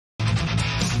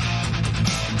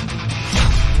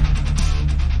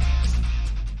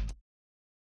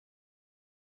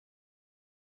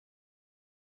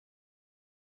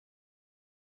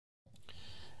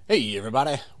Hey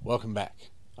everybody, welcome back.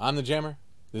 I'm the Jammer.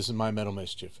 This is my Metal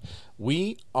Mischief.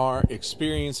 We are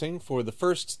experiencing for the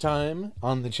first time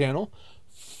on the channel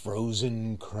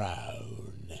Frozen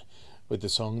Crown with the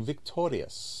song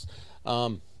Victorious.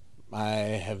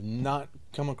 I have not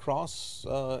come across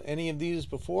any of these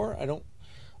before. I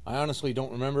honestly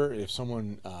don't remember if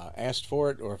someone asked for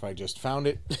it or if I just found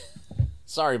it.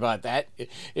 Sorry about that.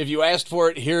 If you asked for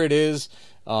it, here it is.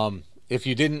 If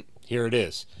you didn't, here it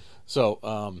is. So,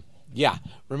 yeah,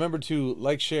 remember to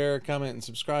like, share, comment, and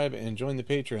subscribe, and join the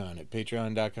Patreon at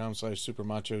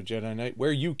patreon.com/SuperMachoJediKnight,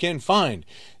 where you can find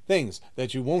things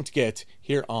that you won't get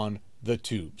here on the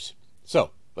tubes.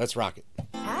 So, let's rock it.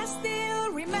 I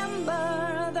still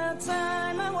remember the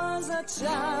time I was a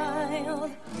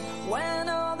child, when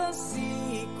all the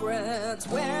secrets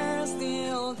were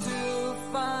still to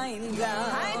find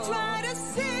out. I try to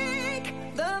seek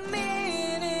the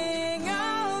meaning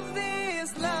of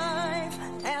this life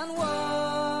and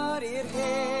what it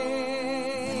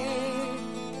hates.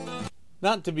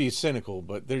 Not to be cynical,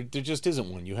 but there just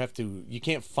isn't one. You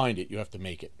can't find it, you have to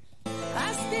make it.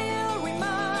 I still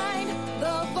remind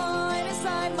the void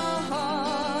inside my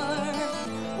heart,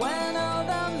 when all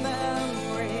the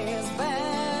memories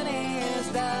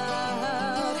vanished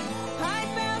out. I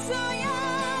felt so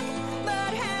young,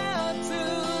 but had to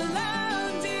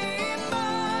learn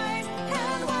demise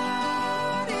and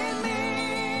what it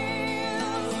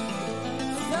means.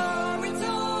 Story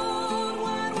told,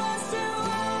 what was too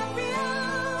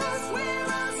obvious, we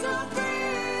were so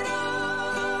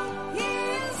freedom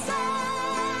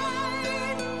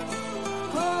inside.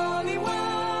 Holy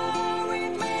war,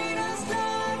 it made us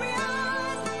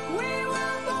glorious, we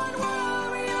were born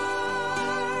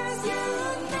warriors,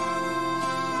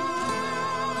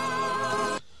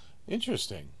 unite.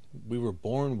 Interesting. We were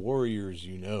born warriors,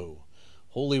 you know.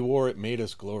 Holy war, it made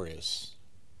us glorious.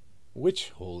 Which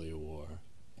holy war?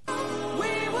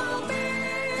 We will be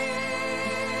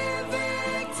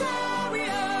victorious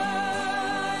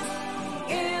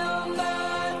in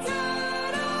the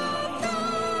dead of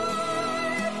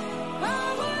night.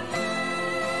 Our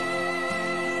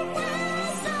name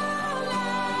will sound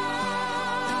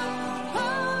loud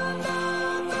on the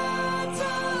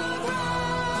battleground.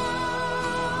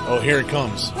 Oh, here it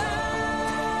comes.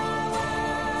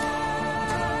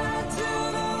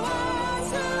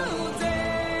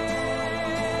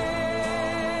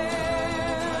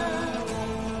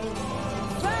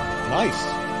 Nice.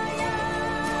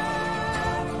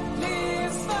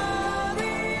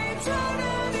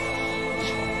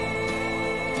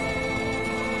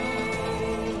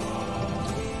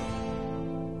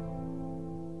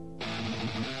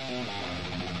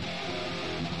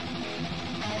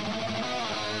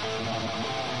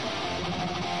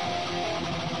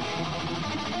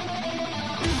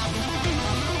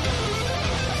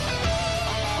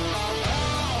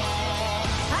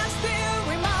 I still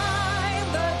remind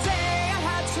the day I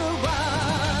had to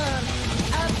run,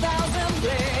 1,000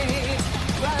 blades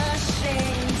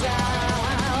rushing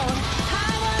down.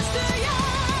 I was too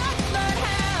young, but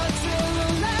had to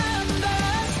learn the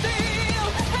steel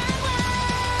and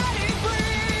what it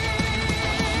brings.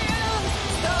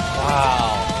 Wow.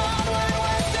 What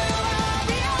was too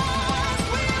obvious,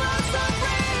 we were so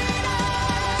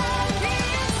freedom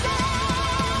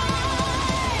inside.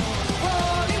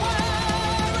 Holy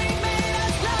war, it made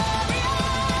us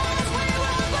glorious, we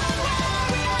were born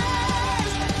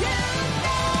warriors,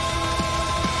 unite.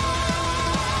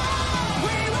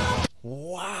 We will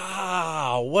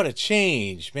Wow, what a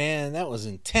change, man. That was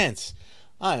intense.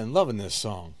 I am loving this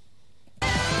song.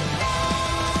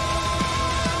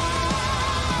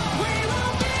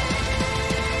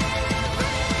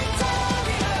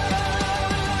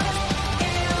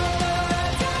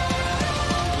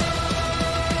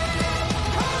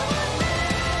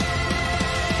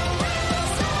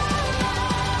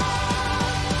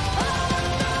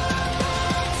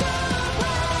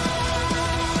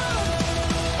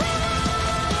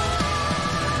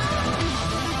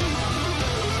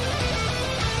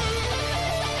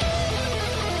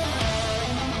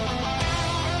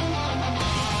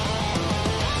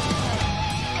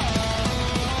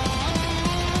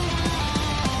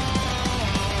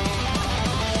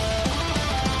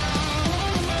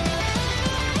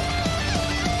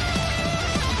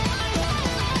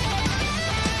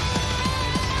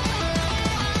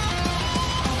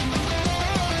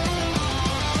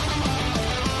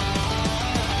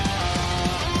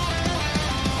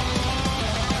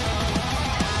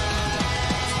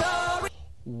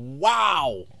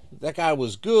 Wow, that guy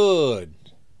was good.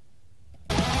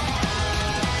 Story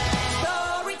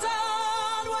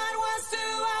told, what was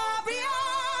too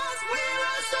obvious, we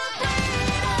were so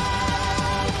freedom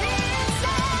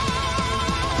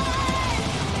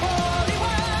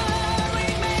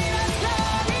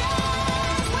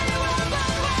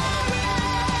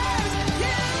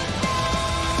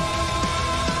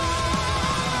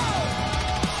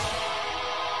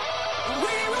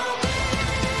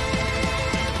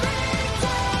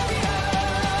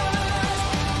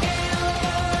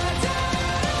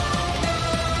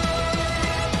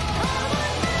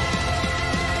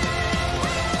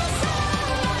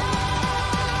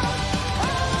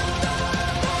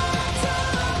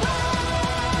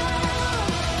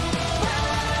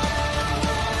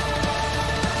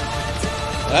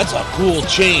That's a cool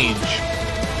change.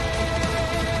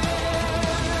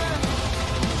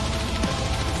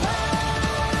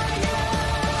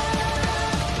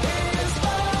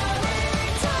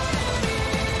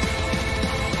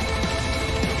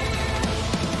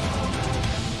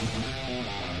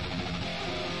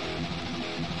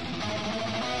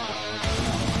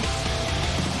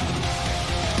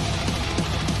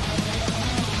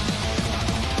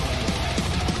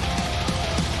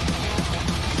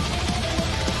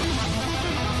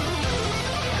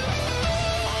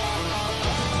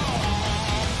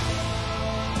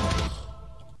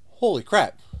 Holy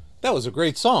crap, that was a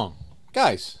great song.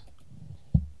 Guys,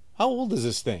 how old is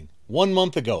this thing? 1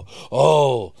 month ago.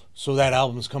 Oh, so that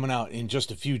album's coming out in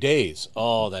just a few days.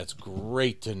 Oh, that's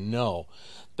great to know.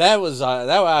 That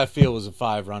I feel was a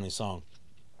 5 Ronnie song.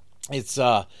 It's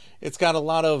got a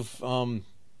lot of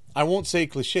I won't say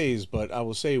cliches, but I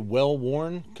will say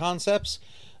well-worn concepts.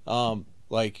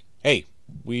 Like, hey,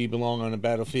 we belong on a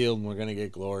battlefield and we're gonna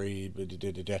get glory.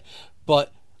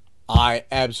 But I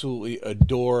absolutely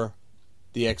adore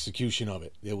the execution of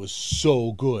it. It was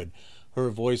so good. Her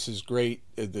voice is great.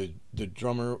 The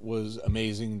drummer was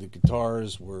amazing. The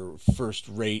guitars were first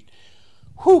rate.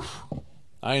 Whew!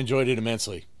 I enjoyed it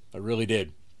immensely. I really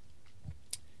did.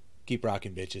 Keep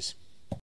rocking, bitches.